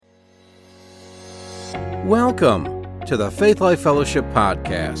Welcome to the Faith Life Fellowship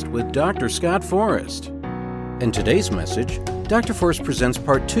Podcast with Dr. Scott Forrest. In today's message, Dr. Forrest presents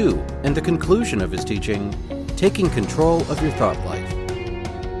part 2 and the conclusion of his teaching, Taking Control of Your Thought Life.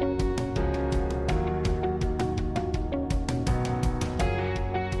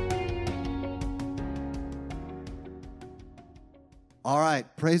 All right,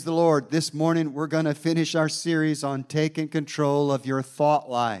 praise the Lord. This morning we're going to finish our series on taking control of your thought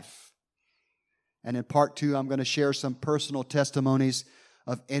life. And in part 2, I'm going to share some personal testimonies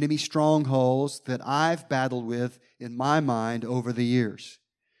of enemy strongholds that I've battled with in my mind over the years.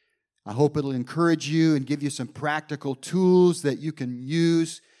 I hope it'll encourage you and give you some practical tools that you can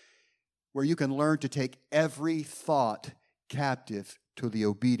use where you can learn to take every thought captive to the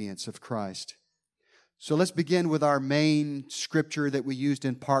obedience of Christ. So let's begin with our main scripture that we used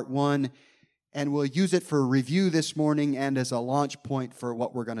in part 1, and we'll use it for review this morning and as a launch point for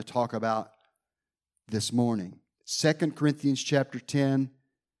what we're going to talk about this morning. 2 Corinthians chapter 10,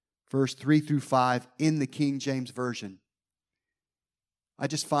 verse 3 through 5 in the King James Version. I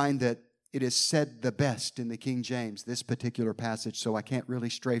just find that it is said the best in the King James, this particular passage, so I can't really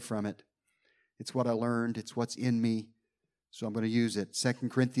stray from it. It's what I learned, it's what's in me, so I'm going to use it. 2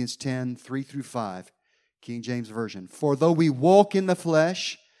 Corinthians 10, 3 through 5. King James Version. For though we walk in the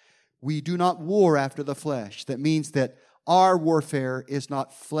flesh, we do not war after the flesh. That means that our warfare is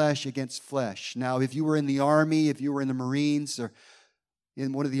not flesh against flesh. Now, if you were in the army, if you were in the Marines, or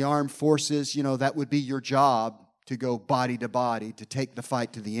in one of the armed forces, that would be your job to go body to body, to take the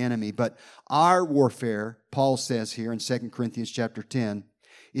fight to the enemy. But our warfare, Paul says here in 2 Corinthians chapter 10,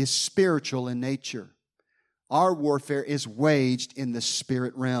 is spiritual in nature. Our warfare is waged in the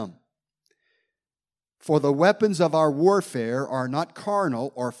spirit realm. For the weapons of our warfare are not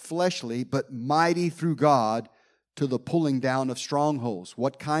carnal or fleshly, but mighty through God to the pulling down of strongholds.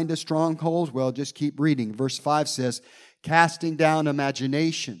 What kind of strongholds? Well, just keep reading. Verse 5 says, casting down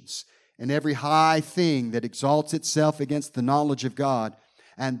imaginations and every high thing that exalts itself against the knowledge of God,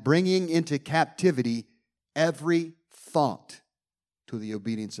 and bringing into captivity every thought to the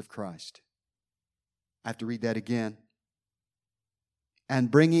obedience of Christ. I have to read that again.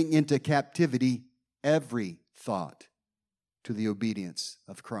 And bringing into captivity every thought to the obedience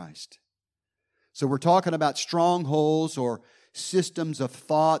of Christ. So we're talking about strongholds or systems of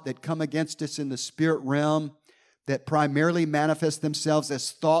thought that come against us in the spirit realm that primarily manifest themselves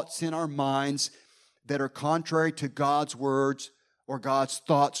as thoughts in our minds that are contrary to God's words or God's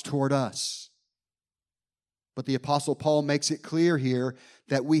thoughts toward us. But the Apostle Paul makes it clear here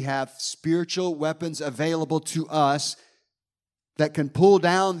that we have spiritual weapons available to us that can pull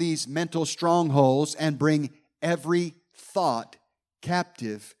down these mental strongholds and bring every thought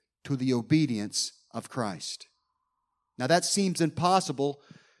captive to the obedience of Christ. Now that seems impossible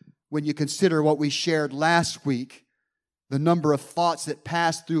when you consider what we shared last week, the number of thoughts that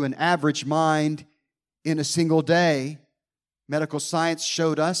pass through an average mind in a single day. Medical science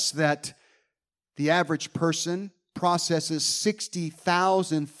showed us that the average person processes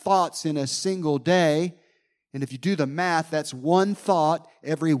 60,000 thoughts in a single day. And if you do the math, that's one thought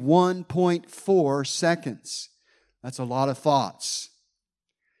every 1.4 seconds. That's a lot of thoughts.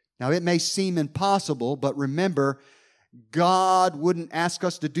 Now, it may seem impossible, but remember, God wouldn't ask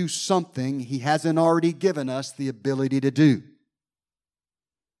us to do something He hasn't already given us the ability to do.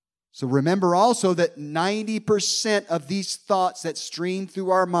 So remember also that 90% of these thoughts that stream through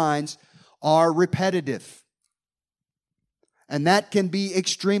our minds are repetitive. And that can be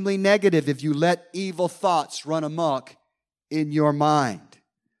extremely negative if you let evil thoughts run amok in your mind.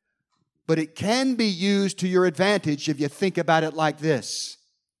 But it can be used to your advantage if you think about it like this.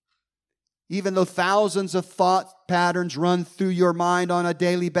 Even though thousands of thought patterns run through your mind on a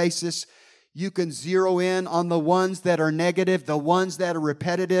daily basis, you can zero in on the ones that are negative, the ones that are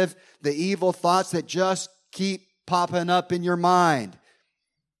repetitive, the evil thoughts that just keep popping up in your mind.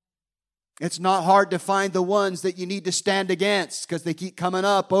 It's not hard to find the ones that you need to stand against because they keep coming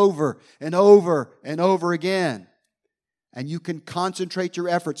up over and over and over again. And you can concentrate your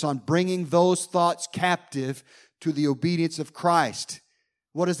efforts on bringing those thoughts captive to the obedience of Christ.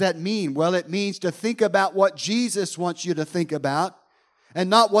 What does that mean? Well, it means to think about what Jesus wants you to think about and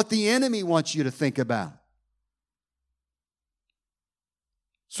not what the enemy wants you to think about.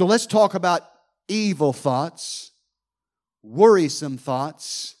 So let's talk about evil thoughts, worrisome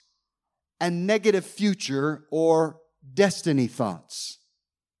thoughts, and negative future or destiny thoughts.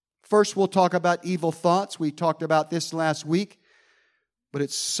 First, we'll talk about evil thoughts. We talked about this last week, but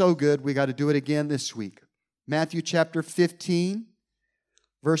it's so good we got to do it again this week. Matthew chapter 15,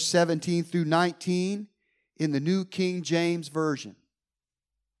 verse 17 through 19 in the New King James Version.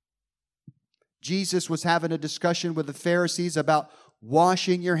 Jesus was having a discussion with the Pharisees about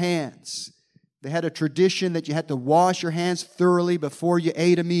washing your hands. They had a tradition that you had to wash your hands thoroughly before you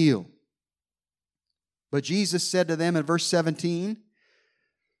ate a meal. But Jesus said to them in verse 17,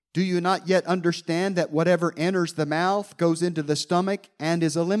 "Do you not yet understand that whatever enters the mouth goes into the stomach and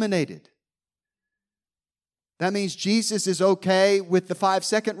is eliminated?" That means Jesus is okay with the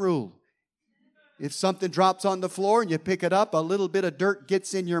 5-second rule. If something drops on the floor and you pick it up, a little bit of dirt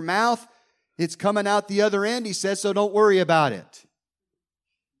gets in your mouth, it's coming out the other end, he says, so don't worry about it.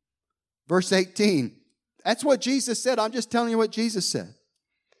 Verse 18, that's what Jesus said. I'm just telling you what Jesus said.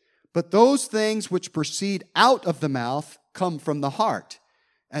 But those things which proceed out of the mouth come from the heart,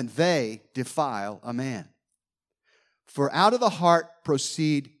 and they defile a man. For out of the heart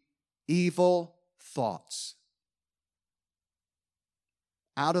proceed evil thoughts.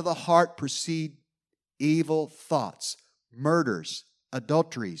 Out of the heart proceed evil thoughts, murders,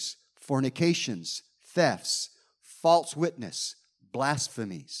 adulteries, fornications, thefts, false witness,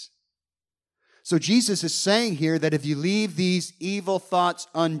 blasphemies. So Jesus is saying here that if you leave these evil thoughts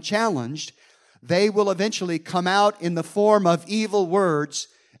unchallenged, they will eventually come out in the form of evil words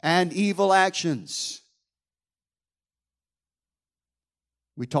and evil actions.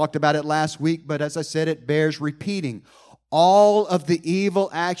 We talked about it last week, but as I said, it bears repeating. All of the evil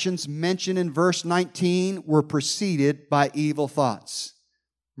actions mentioned in verse 19 were preceded by evil thoughts.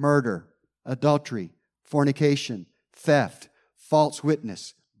 Murder, adultery, fornication, theft, false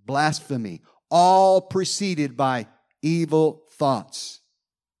witness, blasphemy, all preceded by evil thoughts.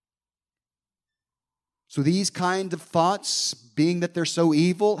 So these kind of thoughts, being that they're so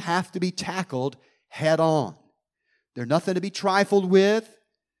evil, have to be tackled head on. They're nothing to be trifled with.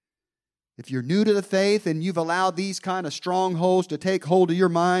 If you're new to the faith and you've allowed these kind of strongholds to take hold of your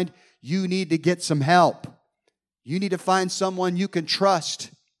mind, you need to get some help. You need to find someone you can trust,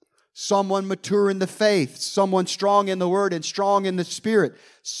 someone mature in the faith, someone strong in the Word and strong in the Spirit,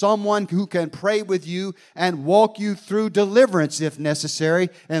 someone who can pray with you and walk you through deliverance if necessary,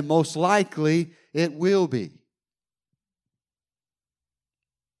 and most likely it will be.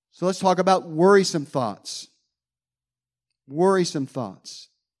 So let's talk about worrisome thoughts. Worrisome thoughts.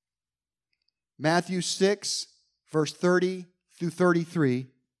 Matthew 6, verse 30 through 33,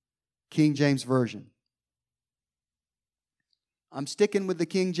 King James Version. I'm sticking with the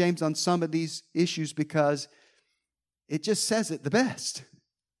King James on some of these issues because it just says it the best.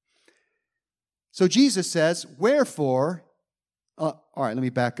 So Jesus says, wherefore, all right, let me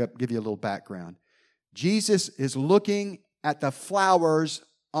back up, give you a little background. Jesus is looking at the flowers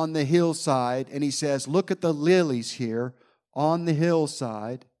on the hillside, and he says, look at the lilies here on the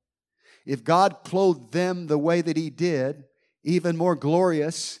hillside. If God clothed them the way that He did, even more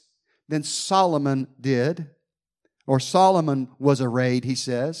glorious than Solomon did, or Solomon was arrayed, he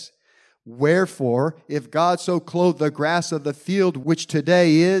says, wherefore, if God so clothed the grass of the field, which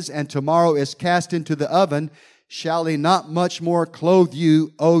today is and tomorrow is cast into the oven, shall He not much more clothe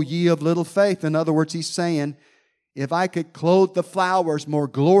you, O ye of little faith? In other words, He's saying, if I could clothe the flowers more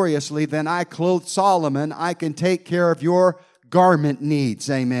gloriously than I clothed Solomon, I can take care of your garment needs.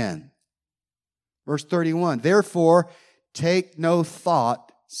 Amen. Verse 31, therefore, take no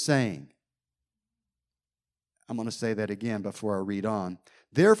thought, saying. I'm going to say that again before I read on.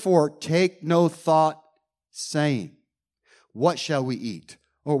 Therefore, take no thought, saying, what shall we eat?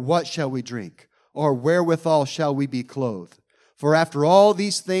 Or what shall we drink? Or wherewithal shall we be clothed? For after all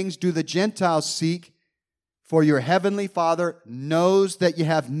these things do the Gentiles seek, for your heavenly Father knows that you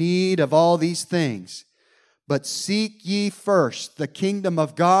have need of all these things. But seek ye first the kingdom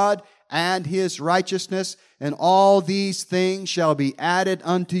of God and His righteousness, and all these things shall be added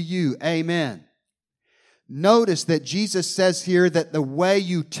unto you. Amen. Notice that Jesus says here that the way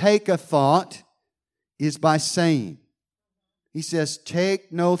you take a thought is by saying. He says,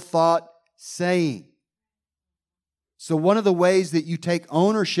 take no thought, saying. So one of the ways that you take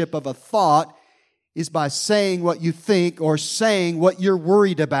ownership of a thought is by saying what you think or saying what you're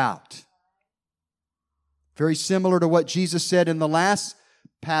worried about. Very similar to what Jesus said in the last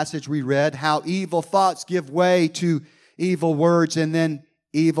passage we read, how evil thoughts give way to evil words and then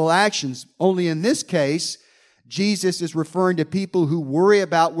evil actions. Only in this case, Jesus is referring to people who worry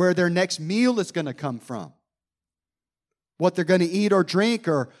about where their next meal is going to come from, what they're going to eat or drink,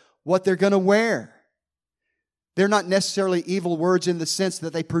 or what they're going to wear. They're not necessarily evil words in the sense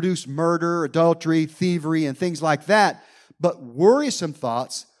that they produce murder, adultery, thievery, and things like that, but worrisome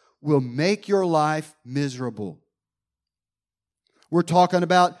thoughts will make your life miserable. We're talking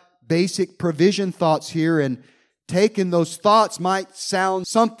about basic provision thoughts here, and taking those thoughts might sound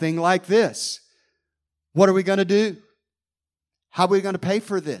something like this. What are we going to do? How are we going to pay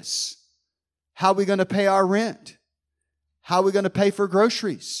for this? How are we going to pay our rent? How are we going to pay for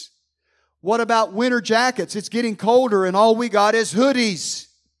groceries? What about winter jackets? It's getting colder and all we got is hoodies.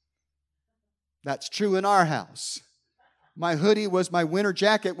 That's true in our house. My hoodie was my winter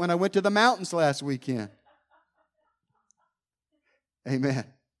jacket when I went to the mountains last weekend. Amen.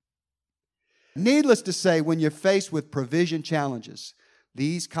 Needless to say, when you're faced with provision challenges,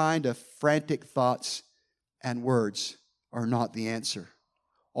 these kind of frantic thoughts and words are not the answer.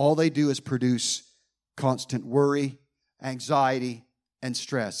 All they do is produce constant worry, anxiety, and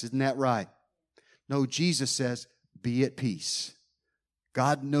stress. Isn't that right? No, Jesus says, be at peace.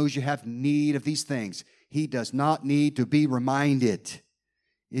 God knows you have need of these things. He does not need to be reminded.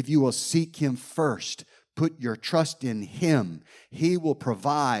 If you will seek Him first, put your trust in Him, He will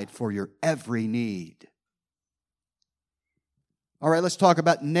provide for your every need. All right, let's talk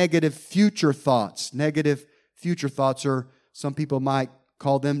about negative future thoughts. Negative future thoughts, or some people might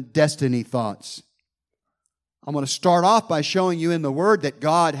call them destiny thoughts. I'm going to start off by showing you in the Word that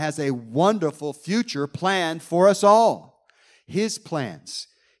God has a wonderful future planned for us all. His plans,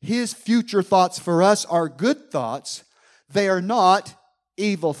 His future thoughts for us are good thoughts. They are not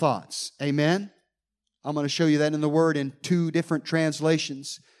evil thoughts. Amen? I'm going to show you that in the Word in two different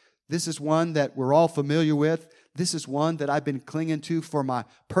translations. This is one that we're all familiar with. This is one that I've been clinging to for my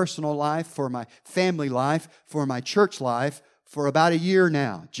personal life, for my family life, for my church life, for about a year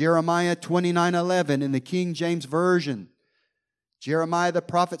now. Jeremiah 29:11 in the King James Version. Jeremiah the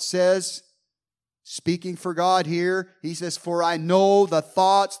prophet says, speaking for God here, he says, "For I know the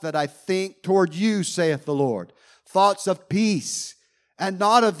thoughts that I think toward you, saith the Lord, thoughts of peace and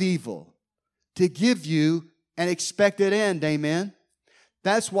not of evil, to give you an expected end." Amen.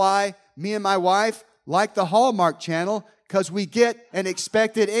 That's why me and my wife like the Hallmark Channel, because we get an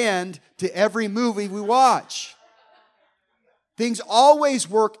expected end to every movie we watch. Things always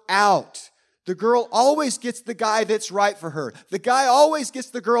work out. The girl always gets the guy that's right for her. The guy always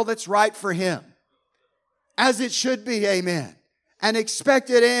gets the girl that's right for him. As it should be, amen. An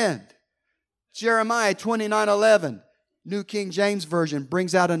expected end. Jeremiah 29:11, New King James Version,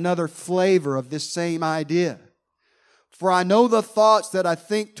 brings out another flavor of this same idea. "For I know the thoughts that I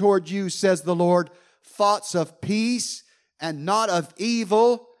think toward you, says the Lord, thoughts of peace and not of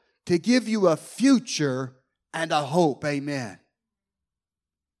evil, to give you a future and a hope." Amen.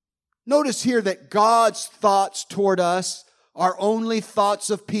 Notice here that God's thoughts toward us are only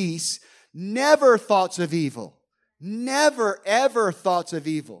thoughts of peace, never thoughts of evil. Never, ever thoughts of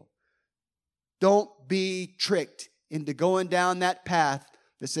evil. Don't be tricked into going down that path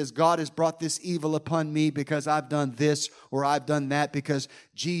that says, God has brought this evil upon me because I've done this or I've done that because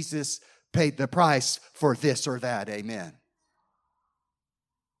Jesus paid the price for this or that. Amen.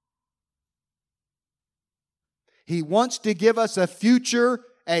 He wants to give us a future,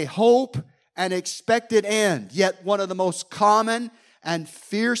 a hope, an expected end. Yet one of the most common and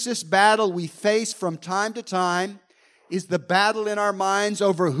fiercest battle we face from time to time is the battle in our minds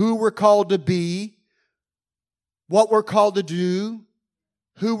over who we're called to be, what we're called to do,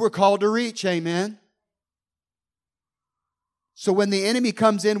 who we're called to reach. Amen. So when the enemy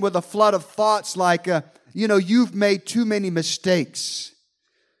comes in with a flood of thoughts like, you've made too many mistakes.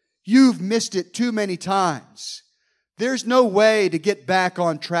 You've missed it too many times. There's no way to get back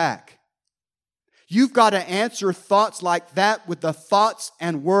on track. You've got to answer thoughts like that with the thoughts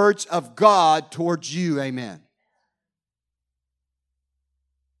and words of God towards you. Amen.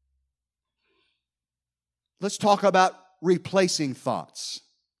 Let's talk about replacing thoughts.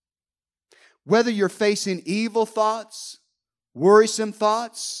 Whether you're facing evil thoughts, worrisome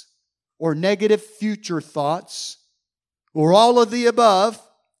thoughts, or negative future thoughts, or all of the above,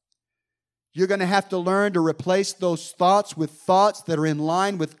 you're going to have to learn to replace those thoughts with thoughts that are in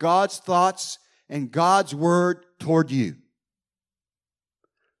line with God's thoughts and God's word toward you.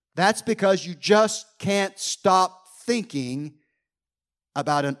 That's because you just can't stop thinking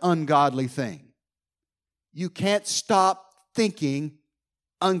about an ungodly thing. You can't stop thinking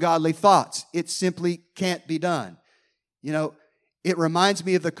ungodly thoughts. It simply can't be done. It reminds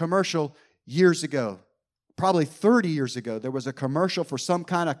me of the commercial years ago, probably 30 years ago. There was a commercial for some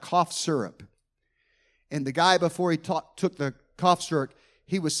kind of cough syrup. And the guy, before he took the cough syrup,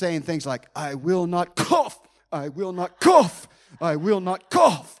 he was saying things like, "I will not cough, I will not cough, I will not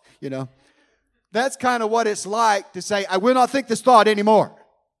cough." That's kind of what it's like to say, "I will not think this thought anymore."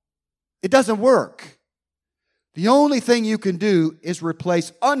 It doesn't work. The only thing you can do is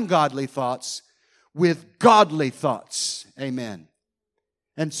replace ungodly thoughts with godly thoughts. Amen.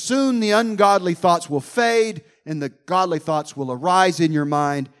 And soon the ungodly thoughts will fade and the godly thoughts will arise in your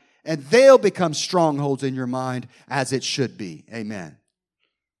mind, and they'll become strongholds in your mind as it should be. Amen.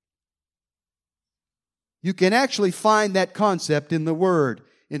 You can actually find that concept in the Word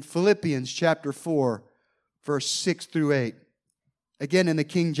in Philippians chapter 4, verse 6 through 8. Again, in the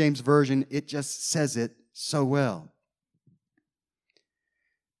King James Version, it just says it so well.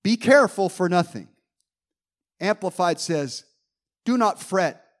 Be careful for nothing. Amplified says, do not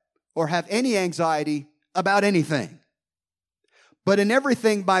fret or have any anxiety about anything. But in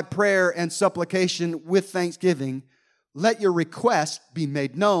everything by prayer and supplication with thanksgiving, let your requests be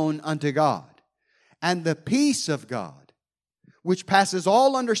made known unto God. And the peace of God, which passes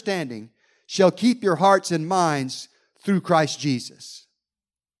all understanding, shall keep your hearts and minds through Christ Jesus.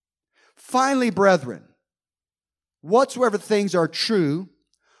 Finally, brethren, whatsoever things are true,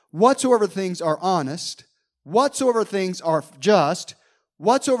 whatsoever things are honest, whatsoever things are just,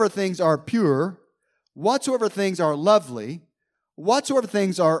 whatsoever things are pure, whatsoever things are lovely, whatsoever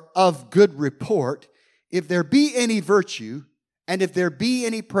things are of good report, if there be any virtue, and if there be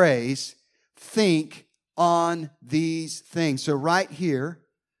any praise, think on these things. So right here,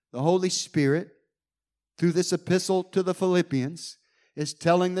 the Holy Spirit, through this epistle to the Philippians, is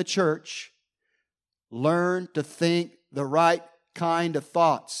telling the church, learn to think the right kind of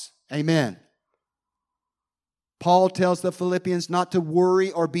thoughts. Amen. Paul tells the Philippians not to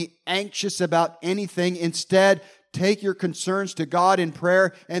worry or be anxious about anything. Instead, take your concerns to God in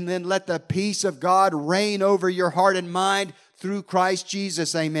prayer and then let the peace of God reign over your heart and mind through Christ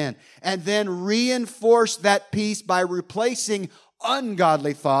Jesus. Amen. And then reinforce that peace by replacing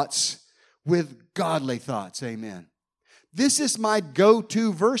ungodly thoughts with godly thoughts. Amen. This is my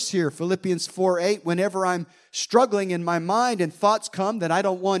go-to verse here, Philippians 4:8. Whenever I'm struggling in my mind and thoughts come that I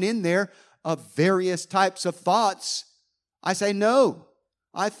don't want in there of various types of thoughts, I say no.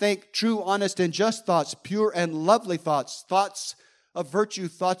 I think true, honest, and just thoughts, pure and lovely thoughts, thoughts of virtue,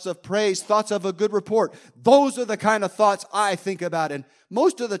 thoughts of praise, thoughts of a good report. Those are the kind of thoughts I think about. And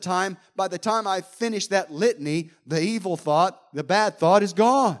most of the time, by the time I finish that litany, the evil thought, the bad thought is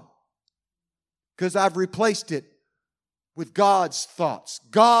gone. Because I've replaced it with God's thoughts,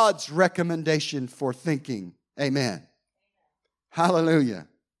 God's recommendation for thinking. Amen. Hallelujah.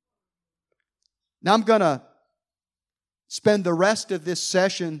 Now I'm going to spend the rest of this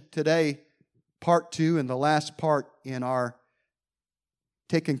session today, part 2, and the last part in our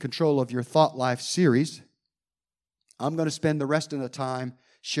Taking Control of Your Thought Life series. I'm going to spend the rest of the time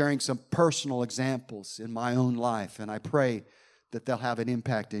sharing some personal examples in my own life, and I pray that they'll have an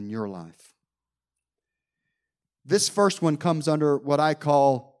impact in your life. This first one comes under what I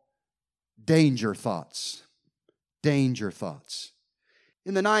call danger thoughts. Danger thoughts.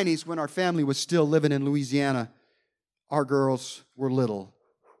 In the 90s, when our family was still living in Louisiana, our girls were little.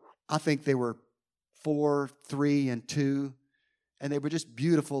 I think they were 4, 3, and 2. And they were just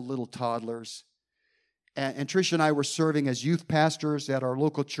beautiful little toddlers. And Tricia and I were serving as youth pastors at our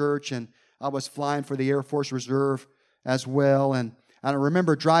local church. And I was flying for the Air Force Reserve as well. And I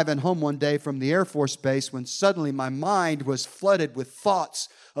remember driving home one day from the Air Force Base when suddenly my mind was flooded with thoughts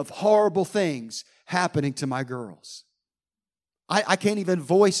of horrible things happening to my girls. I can't even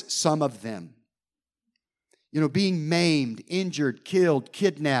voice some of them. You know, being maimed, injured, killed,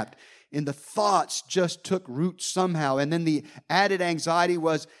 kidnapped. And the thoughts just took root somehow. And then the added anxiety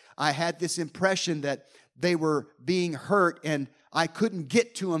was I had this impression that they were being hurt and I couldn't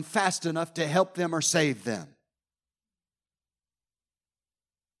get to them fast enough to help them or save them.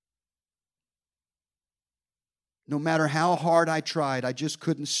 No matter how hard I tried, I just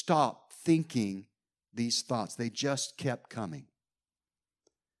couldn't stop thinking these thoughts. They just kept coming.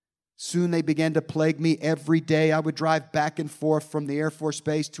 Soon they began to plague me every day. I would drive back and forth from the Air Force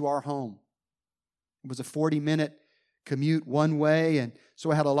Base to our home. It was a 40-minute commute one way, and so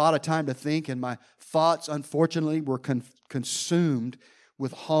I had a lot of time to think, and my thoughts, unfortunately, were consumed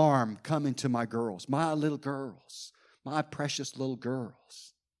with harm coming to my girls, my little girls, my precious little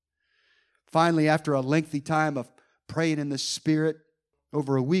girls. Finally, after a lengthy time of praying in the Spirit,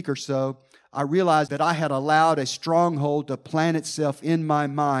 over a week or so, I realized that I had allowed a stronghold to plant itself in my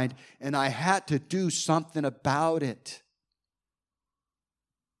mind, and I had to do something about it.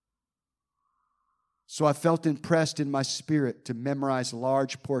 So I felt impressed in my spirit to memorize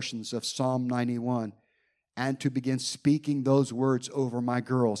large portions of Psalm 91 and to begin speaking those words over my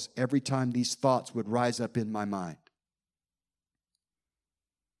girls every time these thoughts would rise up in my mind.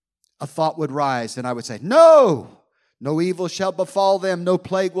 A thought would rise, and I would say, "No! No evil shall befall them, no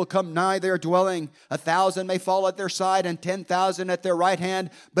plague will come nigh their dwelling. 1,000 may fall at their side and 10,000 at their right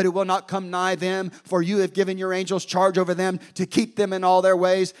hand, but it will not come nigh them. For you have given your angels charge over them to keep them in all their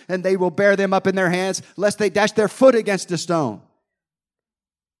ways, and they will bear them up in their hands, lest they dash their foot against a stone."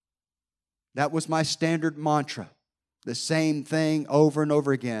 That was my standard mantra. The same thing over and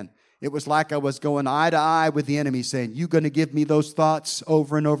over again. It was like I was going eye to eye with the enemy saying, "You going to give me those thoughts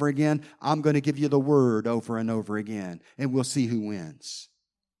over and over again? I'm going to give you the word over and over again, and we'll see who wins."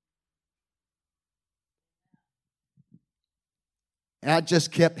 And I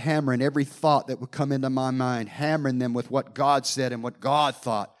just kept hammering every thought that would come into my mind, hammering them with what God said and what God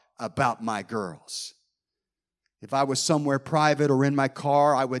thought about my girls. If I was somewhere private or in my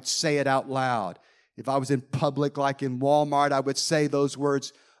car, I would say it out loud. If I was in public, like in Walmart, I would say those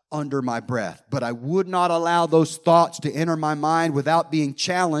words under my breath. But I would not allow those thoughts to enter my mind without being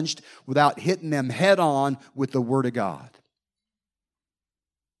challenged, without hitting them head on with the Word of God.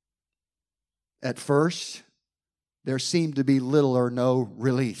 At first, there seemed to be little or no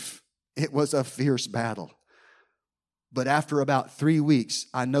relief. It was a fierce battle. But after about 3 weeks,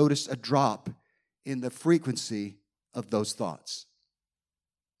 I noticed a drop in the frequency of those thoughts.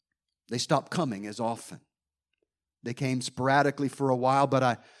 They stopped coming as often. They came sporadically for a while,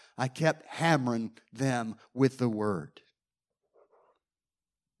 but I kept hammering them with the Word.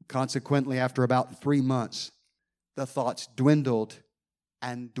 Consequently, after about 3 months, the thoughts dwindled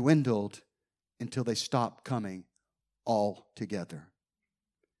and dwindled until they stopped coming altogether.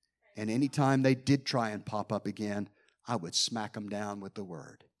 And anytime they did try and pop up again, I would smack them down with the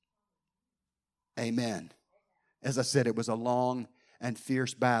Word. Amen. As I said, it was a long and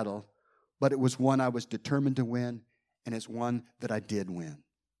fierce battle, but it was one I was determined to win, and it's one that I did win.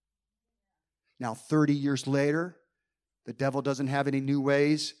 Now, 30 years later, the devil doesn't have any new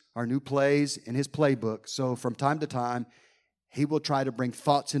ways or new plays in his playbook, so from time to time, he will try to bring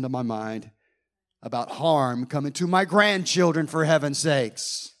thoughts into my mind about harm coming to my grandchildren, for heaven's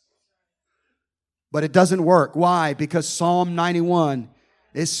sakes. But it doesn't work. Why? Because Psalm 91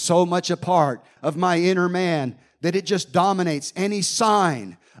 is so much a part of my inner man that it just dominates any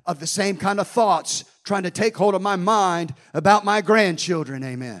sign of the same kind of thoughts trying to take hold of my mind about my grandchildren.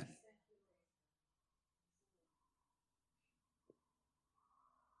 Amen.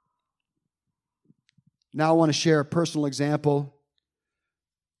 Now I want to share a personal example.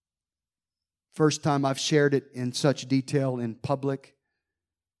 First time I've shared it in such detail in public.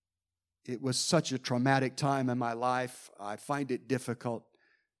 It was such a traumatic time in my life. I find it difficult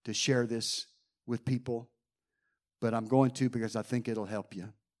to share this with people, but I'm going to because I think it'll help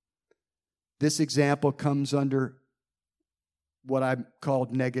you. This example comes under what I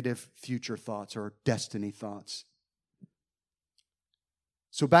called negative future thoughts or destiny thoughts.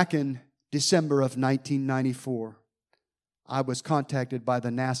 So back in December of 1994, I was contacted by the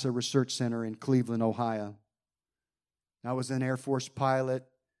NASA Research Center in Cleveland, Ohio. I was an Air Force pilot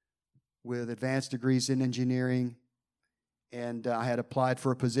with advanced degrees in engineering, and I had applied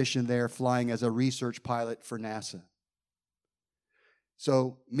for a position there flying as a research pilot for NASA.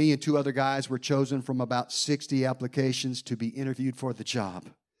 So me and 2 other guys were chosen from about 60 applications to be interviewed for the job.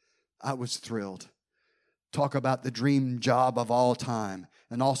 I was thrilled. Talk about the dream job of all time.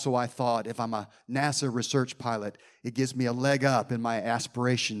 And also I thought, if I'm a NASA research pilot, it gives me a leg up in my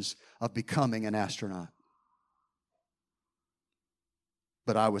aspirations of becoming an astronaut.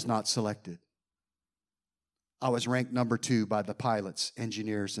 But I was not selected. I was ranked number 2 by the pilots,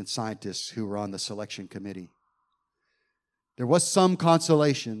 engineers, and scientists who were on the selection committee. There was some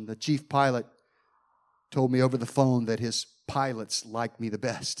consolation. The chief pilot told me over the phone that his pilots liked me the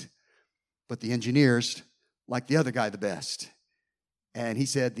best, but the engineers liked the other guy the best. And he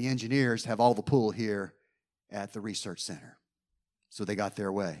said the engineers have all the pull here at the research center. So they got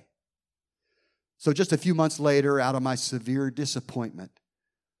their way. So just a few months later, out of my severe disappointment,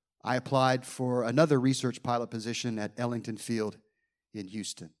 I applied for another research pilot position at Ellington Field in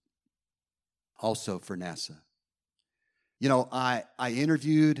Houston, also for NASA. You know, I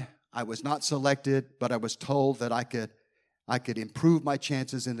interviewed. I was not selected, but I was told that I could improve my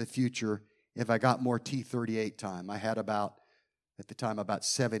chances in the future if I got more T-38 time. I had about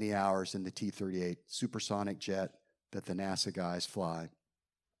 70 hours in the T-38 supersonic jet that the NASA guys fly.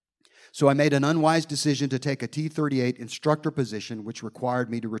 So I made an unwise decision to take a T-38 instructor position, which required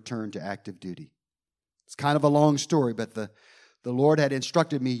me to return to active duty. It's kind of a long story, but the Lord had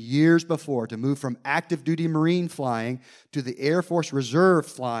instructed me years before to move from active duty Marine flying to the Air Force Reserve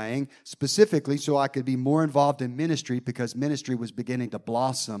flying, specifically so I could be more involved in ministry because ministry was beginning to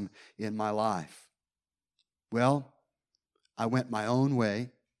blossom in my life. Well, I went my own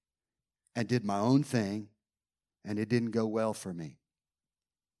way and did my own thing, and it didn't go well for me.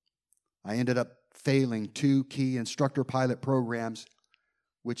 I ended up failing 2 key instructor pilot programs,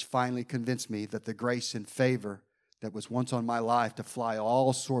 which finally convinced me that the grace and favor that was once on my life to fly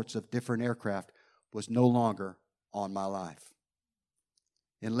all sorts of different aircraft was no longer on my life.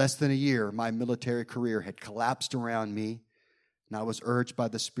 In less than a year, my military career had collapsed around me. And I was urged by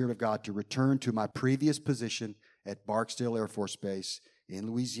the Spirit of God to return to my previous position at Barksdale Air Force Base in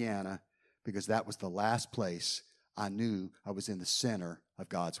Louisiana, because that was the last place I knew I was in the center of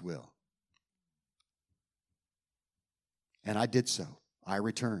God's will. And I did so. I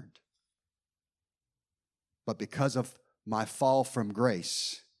returned. But because of my fall from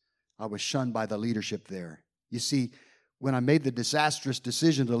grace, I was shunned by the leadership there. You see, when I made the disastrous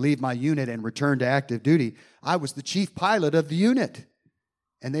decision to leave my unit and return to active duty, I was the chief pilot of the unit.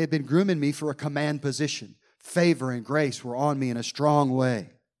 And they had been grooming me for a command position. Favor and grace were on me in a strong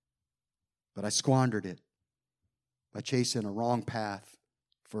way. But I squandered it by chasing a wrong path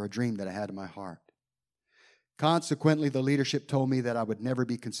for a dream that I had in my heart. Consequently, the leadership told me that I would never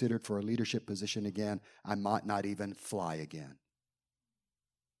be considered for a leadership position again. I might not even fly again.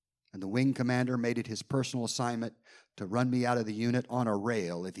 And the wing commander made it his personal assignment to run me out of the unit on a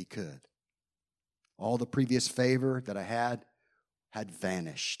rail if he could. All the previous favor that I had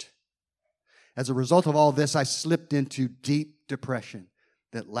vanished. As a result of all this, I slipped into deep depression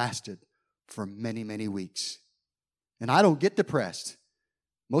that lasted for many, many weeks. And I don't get depressed.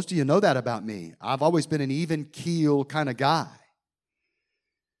 Most of you know that about me. I've always been an even keel kind of guy.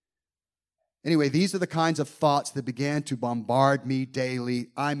 Anyway, these are the kinds of thoughts that began to bombard me daily.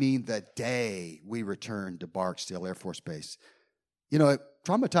 I mean, the day we returned to Barksdale Air Force Base. You know, it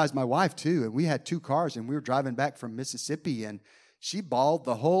traumatized my wife too. And we had 2 cars and we were driving back from Mississippi, and she bawled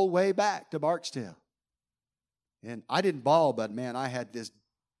the whole way back to Barksdale. And I didn't bawl, but man, I had this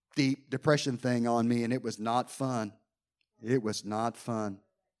deep depression thing on me, and it was not fun. It was not fun.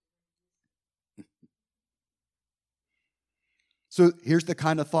 So here's the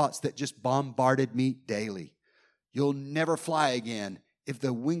kind of thoughts that just bombarded me daily. You'll never fly again if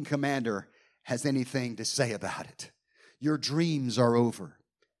the wing commander has anything to say about it. Your dreams are over.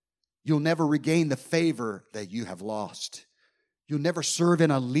 You'll never regain the favor that you have lost. You'll never serve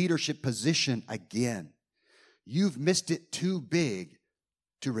in a leadership position again. You've missed it too big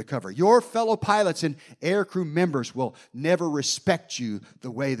to recover. Your fellow pilots and aircrew members will never respect you the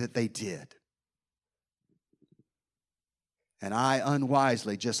way that they did. And I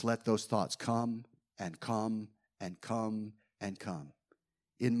unwisely just let those thoughts come and come and come and come.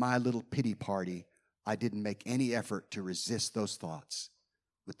 In my little pity party, I didn't make any effort to resist those thoughts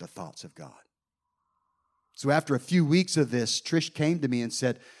with the thoughts of God. So after a few weeks of this, Trish came to me and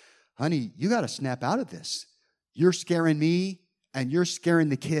said, honey, you got to snap out of this. You're scaring me and you're scaring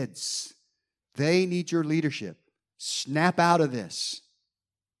the kids. They need your leadership. Snap out of this.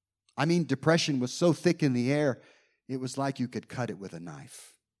 I mean, depression was so thick in the air, it was like you could cut it with a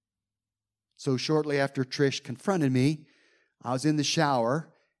knife. So shortly after Trish confronted me, I was in the shower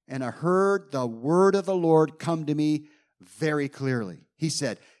and I heard the word of the Lord come to me very clearly. He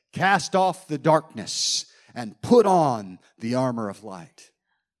said, cast off the darkness and put on the armor of light.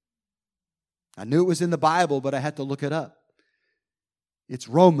 I knew it was in the Bible, but I had to look it up. It's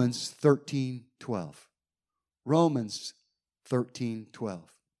Romans 13:12. Romans 13:12.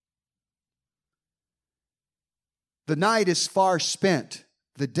 The night is far spent,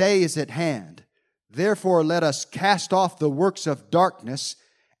 the day is at hand. Therefore, let us cast off the works of darkness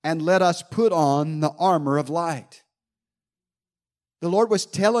and let us put on the armor of light. The Lord was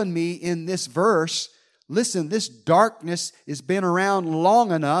telling me in this verse, listen, this darkness has been around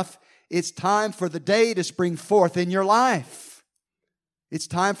long enough. It's time for the day to spring forth in your life. It's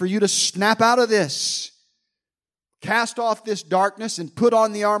time for you to snap out of this. Cast off this darkness and put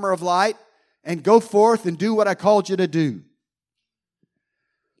on the armor of light and go forth and do what I called you to do.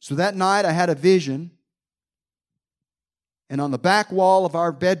 So that night I had a vision, and on the back wall of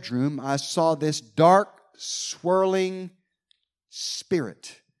our bedroom I saw this dark, swirling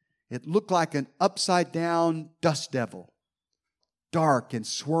spirit. It looked like an upside-down dust devil, dark and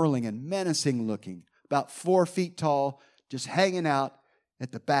swirling and menacing looking, about 4 feet tall, just hanging out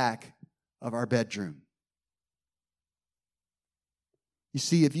at the back of our bedroom. You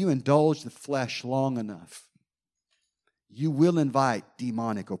see, if you indulge the flesh long enough, you will invite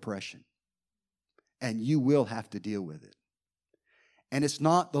demonic oppression. And you will have to deal with it. And it's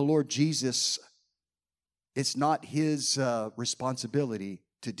not the Lord Jesus, it's not His responsibility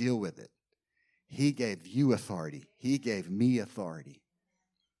to deal with it. He gave you authority. He gave me authority.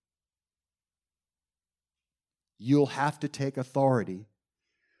 You'll have to take authority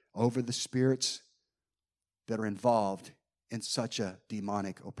over the spirits that are involved in such a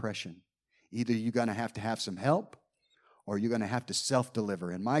demonic oppression. Either you're going to have some help, or you're going to have to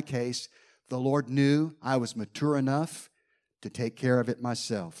self-deliver. In my case, the Lord knew I was mature enough to take care of it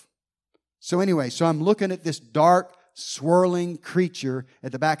myself. So anyway, I'm looking at this dark, swirling creature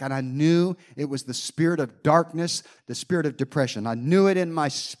at the back, and I knew it was the spirit of darkness, the spirit of depression. I knew it in my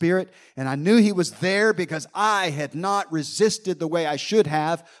spirit, and I knew he was there because I had not resisted the way I should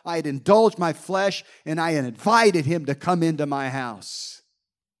have. I had indulged my flesh, and I had invited him to come into my house.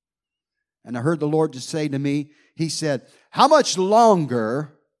 And I heard the Lord just say to me, he said, how much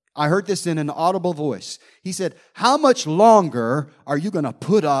longer, I heard this in an audible voice. He said, how much longer are you going to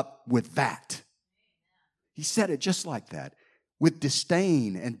put up with that? He said it just like that, with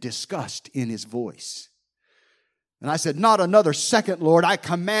disdain and disgust in his voice. And I said, not another second, Lord. I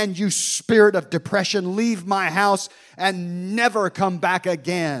command you, spirit of depression, leave my house and never come back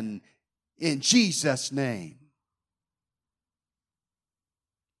again in Jesus' name.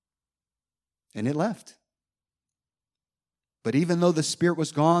 And it left. But even though the spirit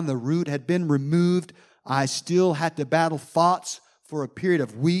was gone, the root had been removed, I still had to battle thoughts for a period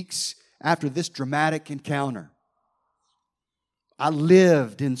of weeks after this dramatic encounter. I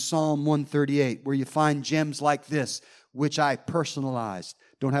lived in Psalm 138, where you find gems like this, which I personalized.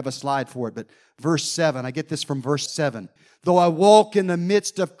 Don't have a slide for it, but verse 7, I get this from verse 7. Though I walk in the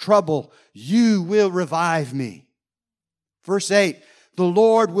midst of trouble, you will revive me. Verse 8, the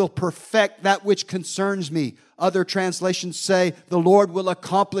Lord will perfect that which concerns me. Other translations say, the Lord will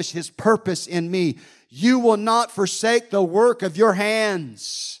accomplish his purpose in me. You will not forsake the work of your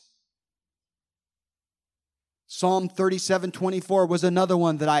hands. Psalm 37:24 was another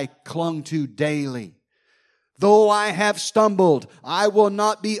one that I clung to daily. Though I have stumbled, I will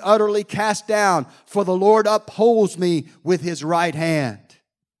not be utterly cast down, for the Lord upholds me with his right hand.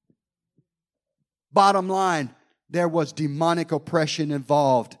 Bottom line, there was demonic oppression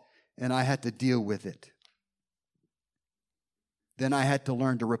involved, and I had to deal with it. Then I had to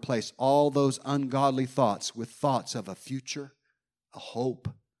learn to replace all those ungodly thoughts with thoughts of a future, a hope,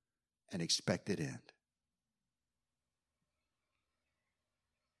 an expected end.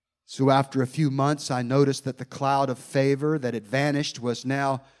 So after a few months, I noticed that the cloud of favor that had vanished was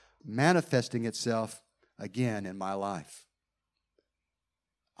now manifesting itself again in my life.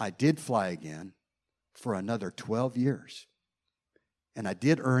 I did fly again for another 12 years. And I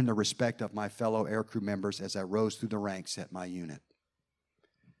did earn the respect of my fellow aircrew members as I rose through the ranks at my unit.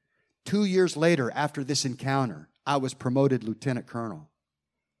 2 years later, after this encounter, I was promoted lieutenant colonel.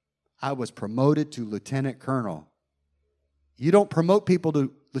 I was promoted to lieutenant colonel. You don't promote people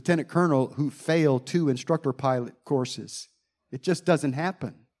to lieutenant colonel who fail 2 instructor pilot courses. It just doesn't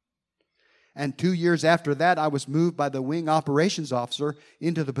happen. And 2 years after that, I was moved by the wing operations officer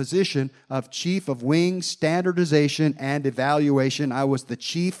into the position of chief of wing standardization and evaluation. I was the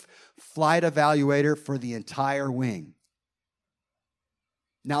chief flight evaluator for the entire wing.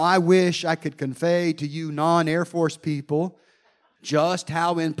 Now, I wish I could convey to you non-Air Force people just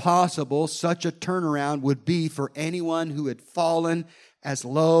how impossible such a turnaround would be for anyone who had fallen as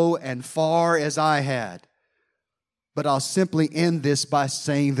low and far as I had. But I'll simply end this by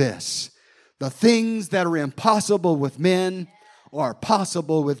saying this. The things that are impossible with men are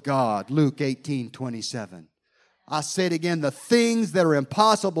possible with God. Luke 18:27. I say it again. The things that are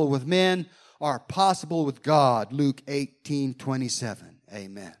impossible with men are possible with God. Luke 18:27.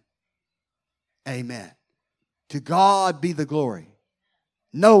 Amen. Amen. To God be the glory.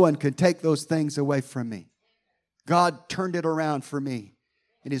 No one can take those things away from me. God turned it around for me.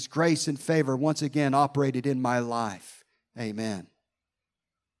 And his grace and favor once again operated in my life. Amen.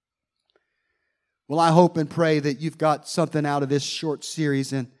 Well, I hope and pray that you've got something out of this short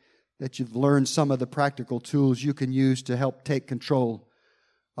series and that you've learned some of the practical tools you can use to help take control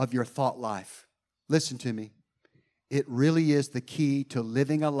of your thought life. Listen to me. It really is the key to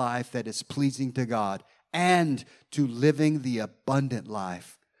living a life that is pleasing to God and to living the abundant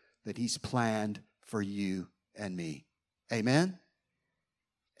life that he's planned for you and me. Amen?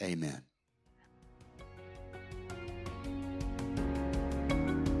 Amen.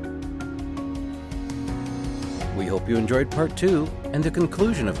 We hope you enjoyed part 2 and the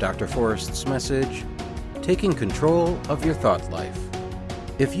conclusion of Dr. Forrest's message, Taking Control of Your Thought Life.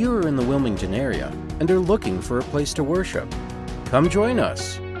 If you are in the Wilmington area and are looking for a place to worship, come join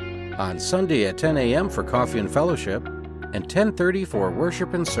us on Sunday at 10 a.m. for coffee and fellowship and 10:30 for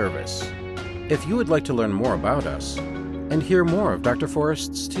worship and service. If you would like to learn more about us and hear more of Dr.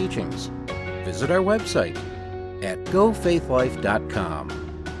 Forrest's teachings, visit our website at gofaithlife.com.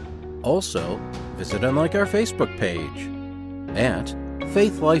 Also, visit and like our Facebook page at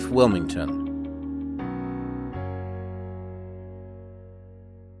Faith Life Wilmington.